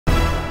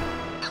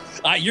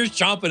You're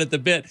chomping at the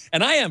bit,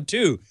 and I am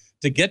too,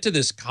 to get to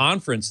this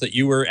conference that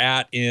you were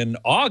at in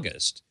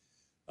August.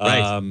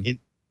 Right.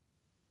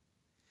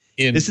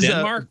 In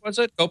Denmark, was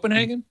it?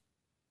 Copenhagen?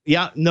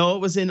 Yeah, no, it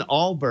was in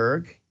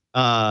Aalborg.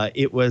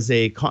 It was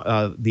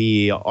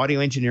the Audio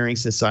Engineering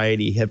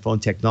Society Headphone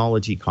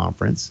Technology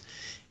Conference.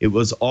 It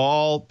was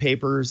all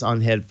papers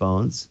on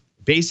headphones.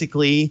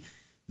 Basically,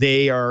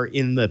 they are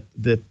in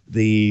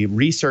the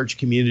research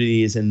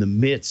community is in the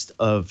midst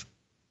of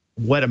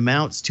what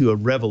amounts to a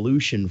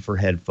revolution for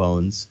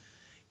headphones,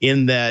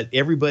 in that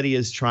everybody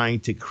is trying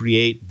to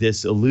create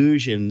this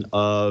illusion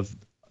of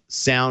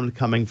sound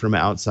coming from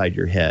outside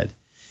your head.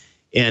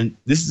 And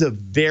this is a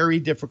very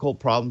difficult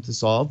problem to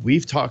solve.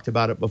 We've talked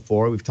about it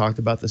before. We've talked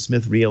about the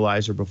Smith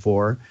Realizer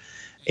before.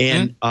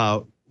 And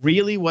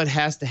really what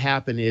has to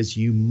happen is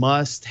you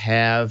must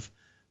have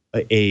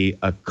a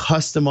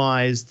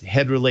customized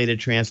head-related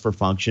transfer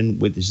function,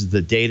 which is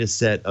the data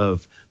set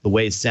of the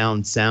way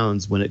sound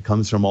sounds when it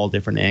comes from all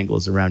different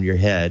angles around your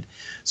head.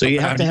 So you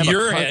have to have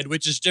your head,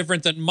 which is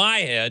different than my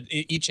head.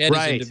 Each head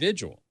is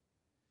individual.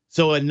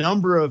 So a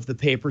number of the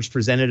papers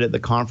presented at the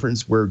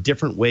conference were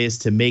different ways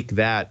to make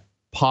that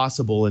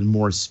possible and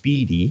more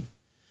speedy.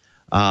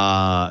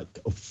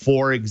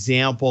 For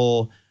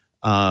example,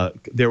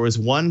 there was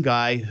one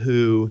guy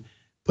who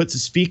puts a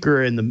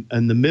speaker in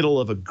the middle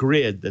of a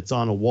grid that's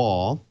on a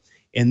wall,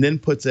 and then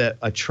puts a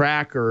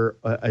tracker,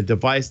 a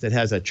device that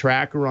has a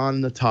tracker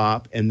on the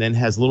top, and then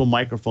has little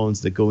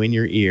microphones that go in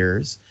your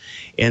ears.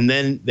 And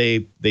then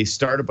they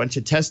start a bunch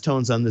of test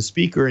tones on the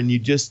speaker, and you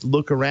just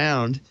look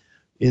around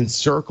in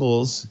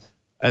circles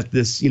at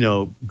this,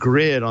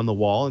 grid on the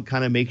wall and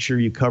kind of make sure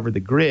you cover the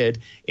grid,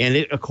 and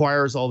it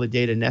acquires all the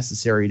data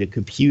necessary to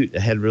compute a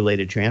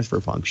head-related transfer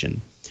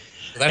function.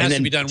 So that has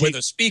to be done with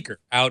a speaker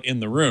out in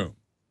the room.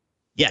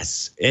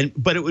 Yes,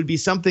 but it would be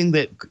something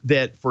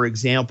that, for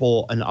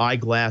example, an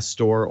eyeglass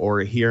store or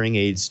a hearing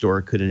aid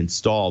store could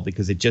install,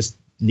 because it just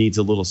needs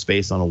a little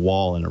space on a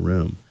wall in a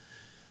room.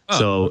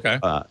 So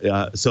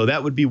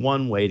that would be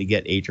one way to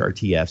get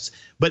HRTFs.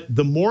 But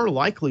the more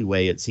likely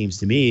way, it seems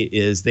to me,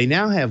 is they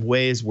now have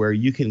ways where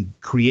you can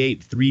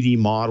create 3D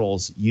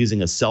models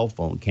using a cell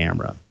phone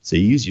camera. So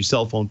you use your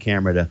cell phone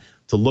camera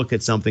to look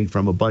at something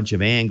from a bunch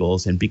of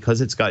angles, and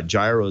because it's got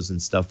gyros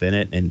and stuff in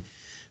it, and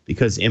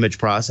because image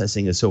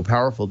processing is so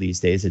powerful these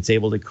days, it's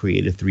able to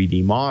create a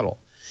 3D model.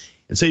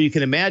 And so you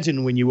can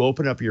imagine when you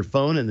open up your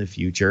phone in the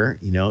future,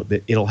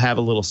 that it'll have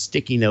a little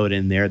sticky note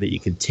in there that you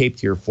can tape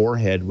to your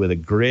forehead with a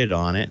grid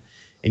on it.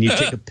 And you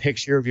take a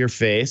picture of your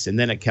face, and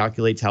then it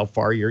calculates how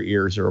far your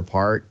ears are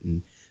apart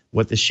and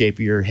what the shape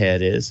of your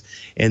head is.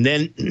 And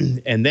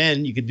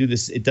then you could do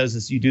this. It does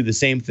this. You do the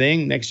same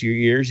thing next to your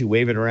ears. You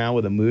wave it around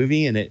with a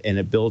movie, and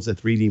it builds a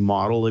 3D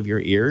model of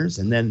your ears.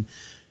 And then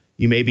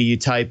you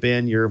type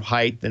in your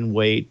height and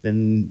weight,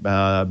 and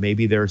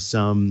maybe there's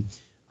some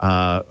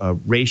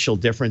racial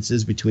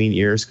differences between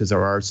ears, because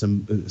there are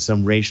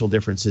some racial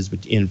differences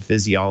in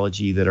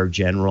physiology that are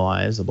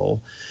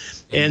generalizable.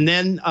 And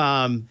then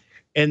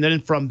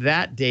from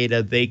that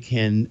data, they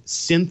can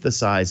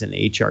synthesize an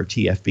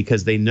HRTF,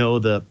 because they know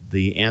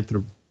the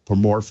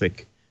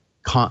anthropomorphic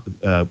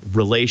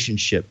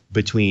relationship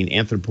between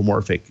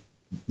anthropomorphic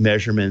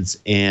measurements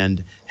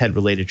and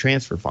head-related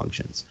transfer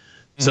functions.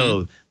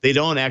 So they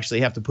don't actually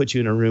have to put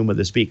you in a room with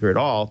a speaker at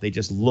all. They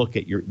just look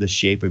at the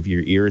shape of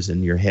your ears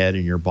and your head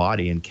and your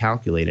body and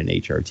calculate an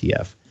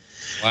HRTF.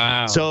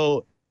 Wow.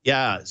 So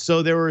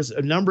there was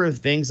a number of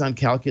things on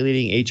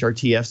calculating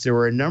HRTFs. There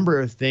were a number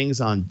of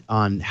things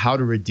on how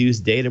to reduce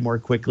data more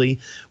quickly.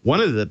 One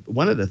of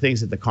the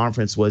things at the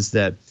conference was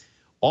that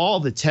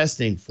all the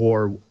testing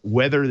for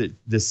whether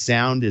the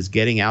sound is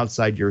getting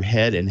outside your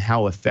head and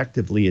how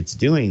effectively it's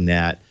doing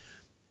that,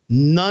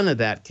 none of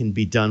that can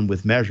be done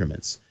with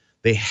measurements.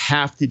 They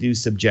have to do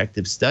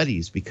subjective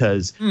studies,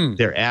 because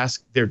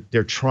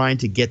they're trying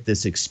to get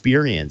this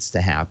experience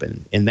to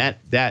happen, and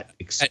that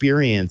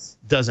experience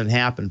doesn't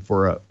happen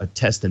for a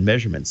test and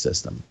measurement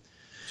system.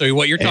 So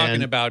what you're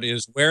talking about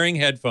is wearing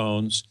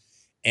headphones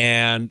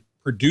and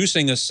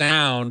producing a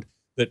sound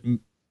that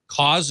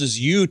causes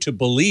you to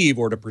believe,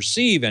 or to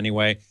perceive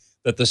anyway,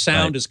 that the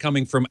sound is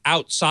coming from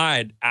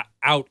outside,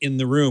 out in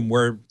the room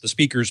where the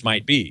speakers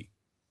might be.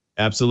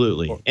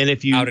 Absolutely. And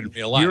if you out in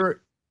real life.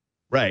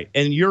 Right.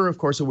 And you're, of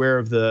course, aware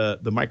of the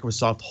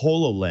Microsoft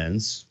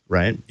HoloLens,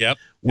 right? Yep.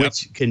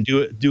 Which can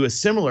do a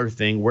similar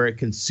thing, where it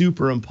can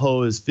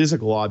superimpose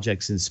physical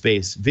objects in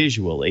space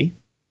visually.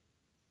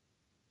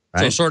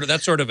 Right? So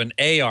that's sort of an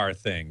AR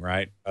thing,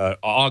 right?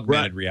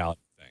 Augmented reality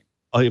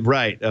thing.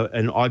 Right.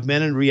 An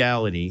augmented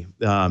reality.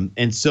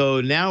 And so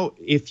now,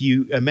 if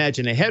you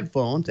imagine a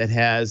headphone that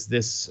has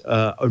this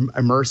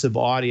immersive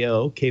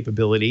audio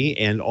capability,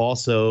 and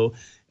also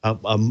a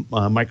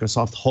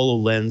Microsoft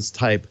HoloLens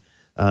type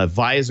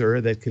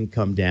visor that can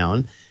come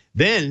down,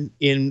 then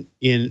in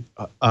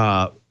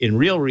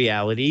real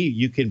reality,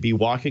 you can be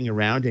walking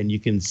around and you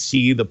can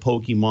see the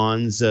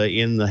Pokemons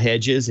in the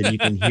hedges, and you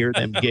can hear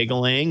them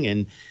giggling,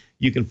 and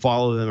You can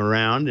follow them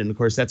around, and of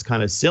course that's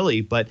kind of silly.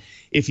 But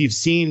if you've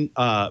seen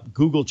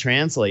Google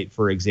Translate,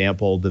 for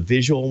example, the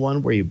visual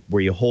one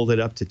where you hold it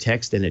up to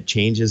text and it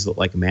changes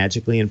like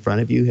magically in front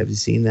of you. Have you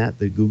seen that?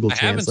 The Google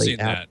Translate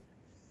app. That.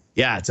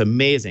 Yeah, it's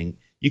amazing.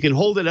 You can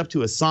hold it up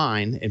to a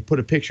sign and put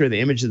a picture of the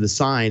image of the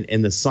sign,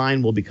 and the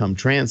sign will become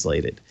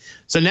translated.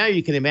 So now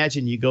you can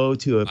imagine you go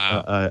to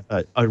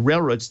a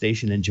railroad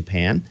station in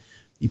Japan.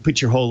 You put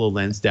your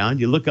HoloLens down.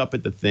 You look up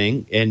at the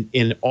thing,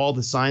 and all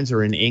the signs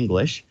are in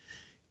English.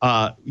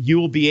 You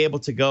will be able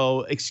to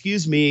go,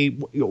 excuse me,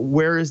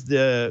 where is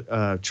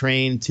the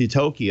train to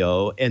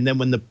Tokyo? And then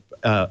when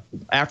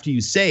after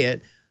you say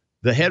it,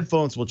 the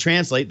headphones will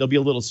translate. There'll be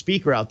a little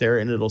speaker out there,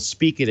 and it'll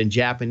speak it in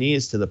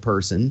Japanese to the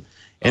person.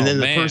 And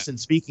then the person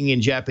speaking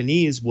in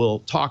Japanese will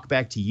talk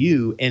back to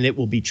you, and it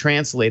will be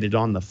translated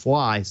on the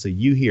fly, so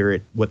you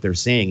hear what they're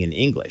saying in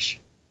English.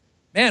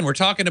 Man, we're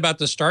talking about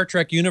the Star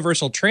Trek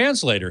Universal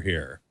Translator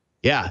here.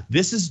 Yeah,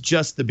 this is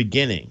just the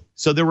beginning.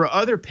 So there were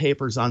other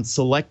papers on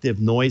selective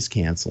noise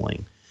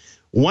canceling.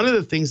 One of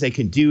the things they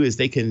can do is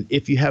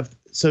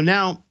so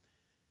now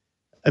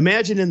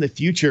imagine in the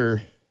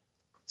future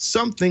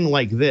something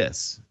like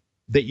this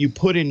that you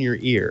put in your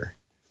ear.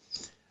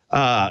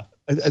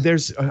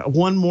 There's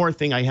one more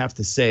thing I have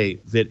to say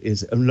that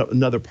is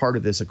another part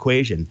of this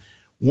equation.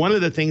 One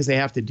of the things they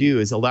have to do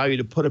is allow you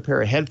to put a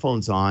pair of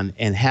headphones on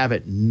and have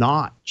it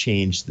not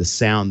change the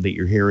sound that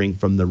you're hearing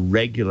from the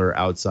regular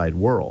outside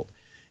world.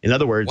 In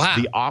other words,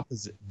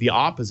 the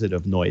opposite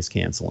of noise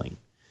canceling,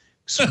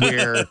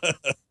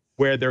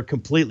 where they're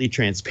completely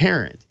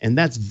transparent, and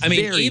that's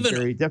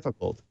very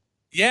difficult.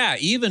 Yeah,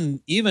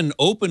 even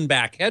open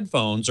back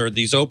headphones or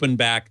these open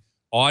back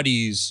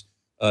Audis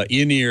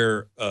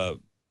in-ear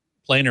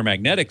planar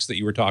magnetics that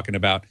you were talking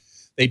about.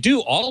 They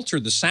do alter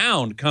the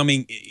sound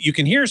coming. You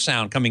can hear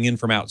sound coming in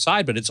from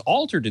outside, but it's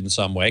altered in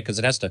some way because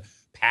it has to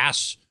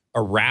pass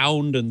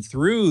around and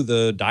through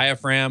the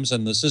diaphragms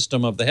and the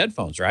system of the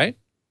headphones, right?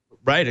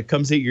 Right. It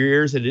comes at your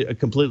ears at a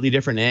completely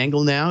different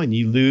angle now, and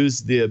you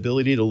lose the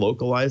ability to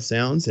localize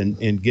sounds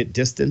and get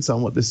distance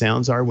on what the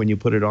sounds are when you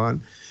put it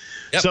on.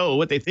 Yep. So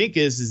what they think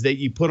is that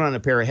you put on a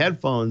pair of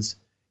headphones,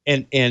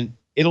 and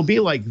it'll be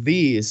like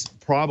these,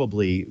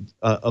 probably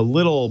a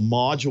little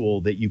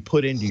module that you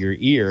put into your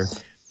ear.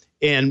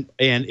 And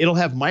it'll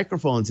have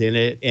microphones in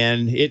it,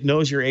 and it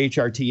knows your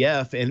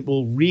HRTF, and it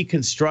will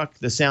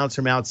reconstruct the sounds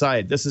from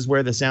outside. This is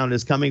where the sound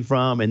is coming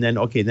from, and then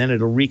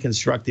it'll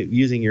reconstruct it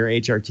using your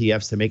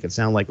HRTFs to make it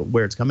sound like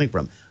where it's coming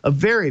from. A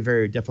very,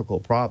 very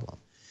difficult problem.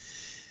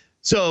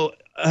 So,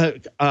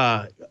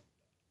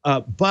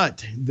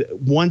 but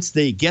once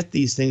they get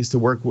these things to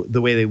work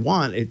the way they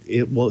want,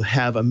 it will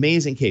have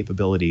amazing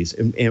capabilities.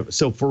 And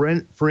so,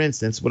 for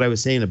instance, what I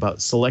was saying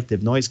about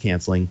selective noise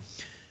canceling.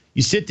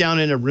 You sit down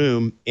in a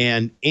room,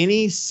 and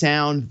any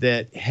sound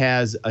that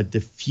has a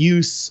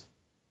diffuse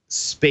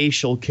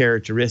spatial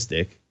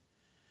characteristic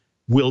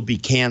will be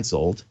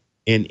canceled,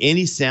 and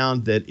any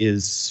sound that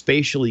is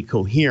spatially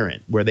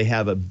coherent, where they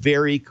have a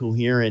very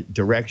coherent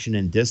direction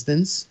and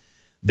distance,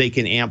 they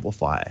can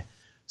amplify.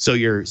 So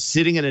you're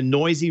sitting in a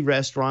noisy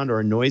restaurant or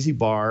a noisy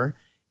bar,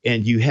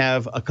 and you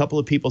have a couple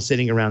of people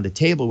sitting around a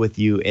table with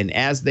you, and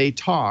as they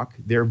talk,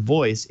 their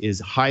voice is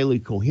highly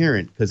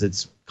coherent because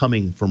it's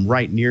coming from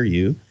right near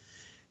you.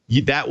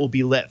 That will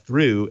be let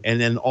through,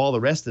 and then all the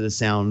rest of the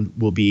sound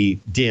will be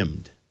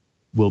dimmed,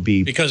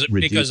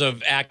 because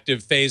of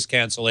active phase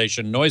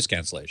cancellation, noise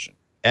cancellation.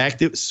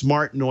 Active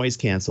smart noise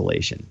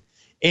cancellation.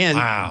 And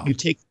you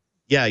take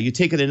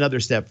it another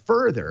step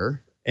further,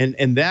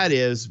 and that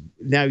is,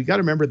 now you got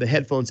to remember the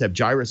headphones have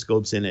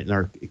gyroscopes in it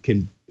and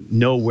can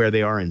know where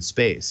they are in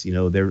space. You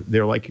know,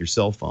 they're like your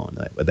cell phone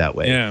that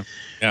way.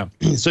 Yeah.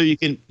 So you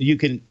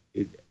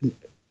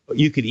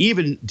could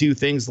even do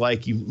things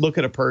like you look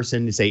at a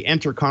person and say,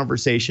 enter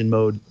conversation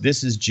mode.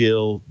 This is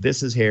Jill.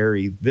 This is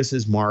Harry. This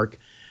is Mark.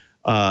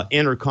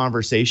 Enter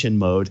conversation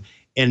mode.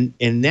 And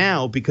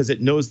now, because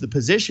it knows the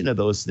position of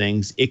those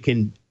things, it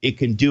can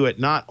do it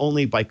not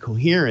only by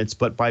coherence,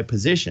 but by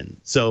position.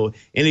 So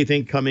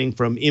anything coming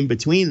from in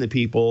between the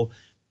people,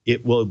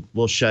 it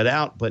will shut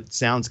out, but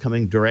sounds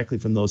coming directly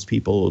from those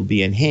people will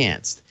be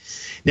enhanced.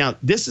 Now,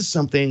 this is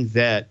something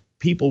that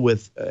people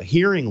with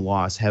hearing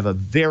loss have a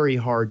very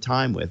hard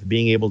time with,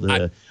 being able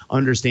to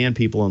understand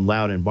people in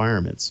loud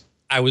environments.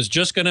 I was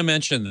just going to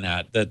mention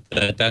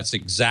that's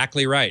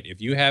exactly right.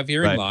 If you have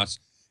hearing loss,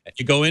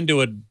 you go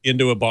into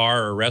a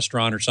bar or a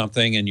restaurant or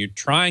something, and you're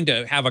trying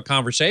to have a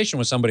conversation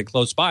with somebody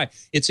close by,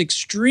 it's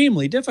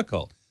extremely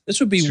difficult. This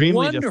would be extremely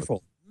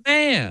wonderful,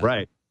 man.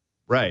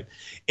 Right.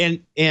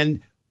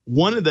 And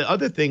one of the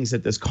other things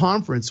at this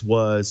conference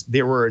was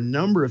there were a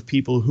number of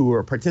people who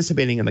were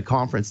participating in the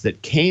conference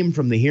that came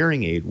from the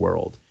hearing aid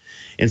world.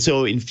 And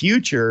so in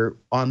future,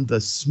 on the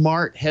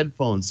smart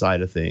headphone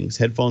side of things,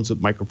 headphones with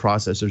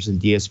microprocessors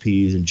and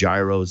DSPs and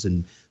gyros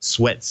and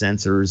sweat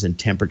sensors and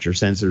temperature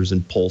sensors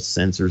and pulse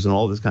sensors and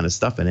all this kind of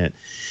stuff in it,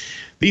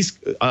 these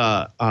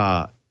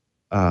well,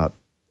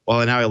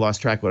 now I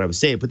lost track of what I was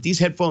saying, but these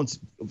headphones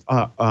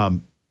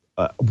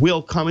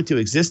will come into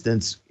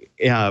existence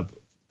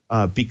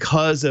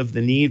because of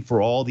the need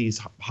for all these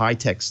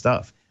high-tech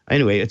stuff.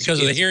 Anyway, it's because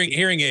of the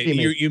hearing aid.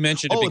 You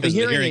mentioned it because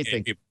the of the hearing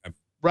aid aid.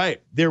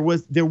 Right. There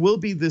will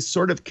be this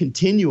sort of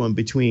continuum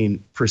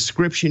between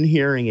prescription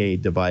hearing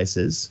aid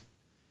devices,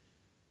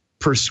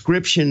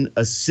 prescription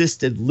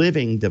assisted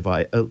listening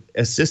devices.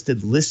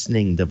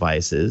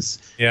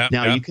 Yeah.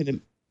 Now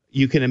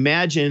you can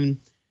imagine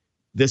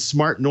this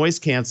smart noise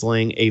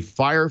canceling. A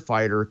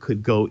firefighter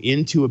could go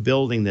into a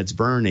building that's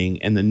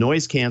burning, and the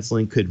noise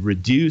canceling could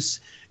reduce.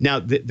 Now,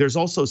 there's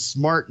also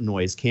smart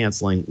noise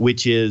canceling,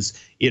 which is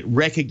it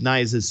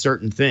recognizes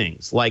certain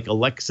things, like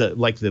Alexa,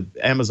 like the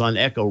Amazon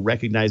Echo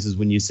recognizes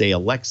when you say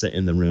Alexa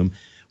in the room.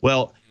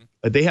 Well,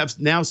 they have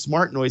now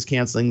smart noise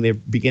canceling. They're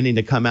beginning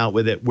to come out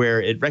with it where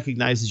it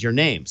recognizes your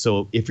name.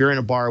 So if you're in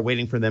a bar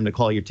waiting for them to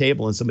call your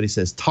table and somebody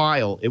says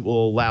tile, it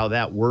will allow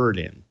that word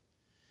in.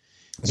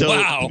 So,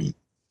 wow.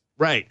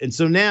 Right. And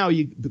so now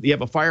you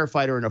have a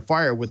firefighter in a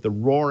fire with the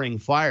roaring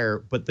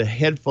fire, but the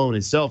headphone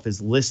itself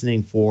is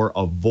listening for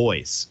a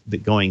voice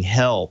that going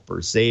help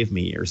or save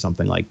me or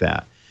something like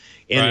that.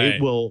 And it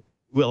will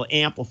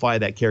amplify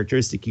that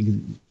characteristic. You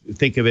can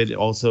think of it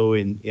also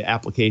in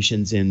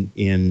applications in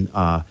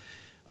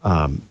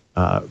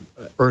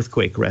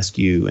earthquake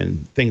rescue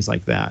and things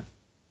like that.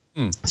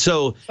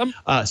 So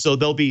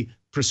there'll be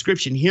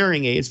prescription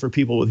hearing aids for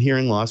people with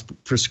hearing loss,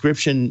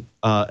 prescription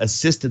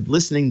assisted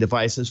listening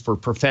devices for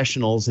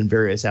professionals in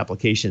various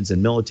applications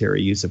and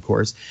military use, of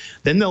course.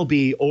 Then there'll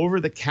be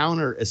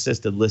over-the-counter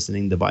assisted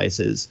listening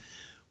devices,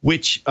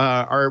 which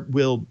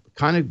will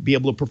kind of be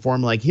able to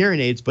perform like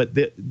hearing aids, but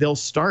they'll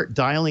start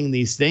dialing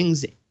these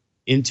things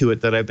into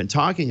it that I've been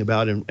talking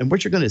about. And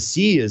what you're going to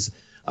see is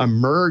a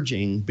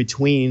merging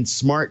between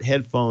smart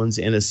headphones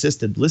and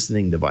assisted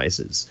listening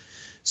devices.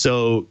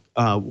 So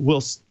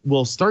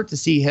we'll start to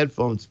see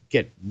headphones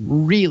get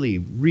really,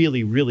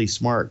 really, really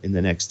smart in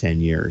the next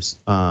 10 years.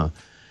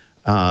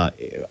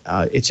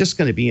 It's just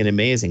going to be an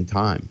amazing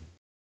time.